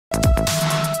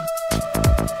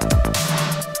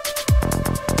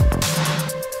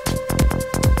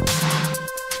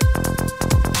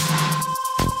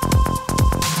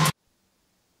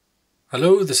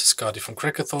Hello, this is Gardy from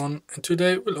Crackathon, and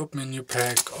today we'll open a new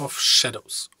pack of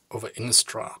Shadows over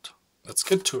Innistrad. Let's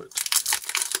get to it.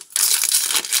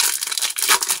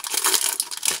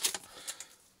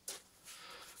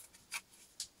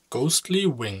 Ghostly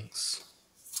Wings,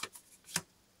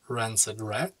 Rancid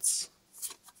Rats,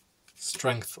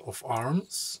 Strength of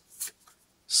Arms,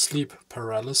 Sleep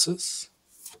Paralysis,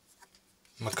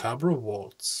 Macabre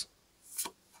Waltz,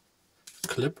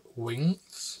 Clip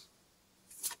Wings,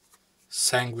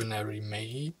 Sanguinary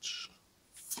Mage,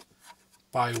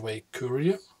 Byway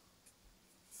Courier,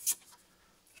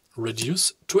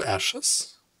 Reduce to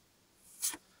Ashes.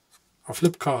 Our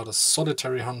flip card is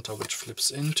Solitary Hunter, which flips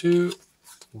into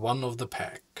one of the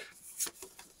pack.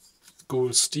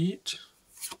 Ghoul Steed,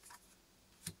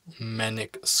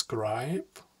 Manic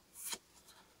Scribe,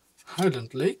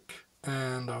 Highland Lake,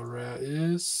 and our rare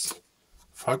is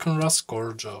Falconra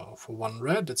Scourger. For 1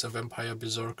 red, it's a Vampire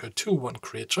Berserker 2/1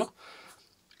 creature.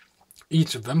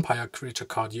 Each vampire creature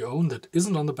card you own that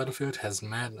isn't on the battlefield has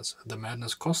madness. The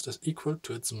madness cost is equal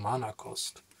to its mana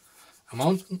cost. A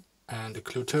mountain and a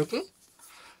clue token.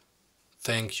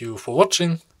 Thank you for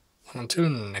watching, and until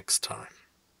next time.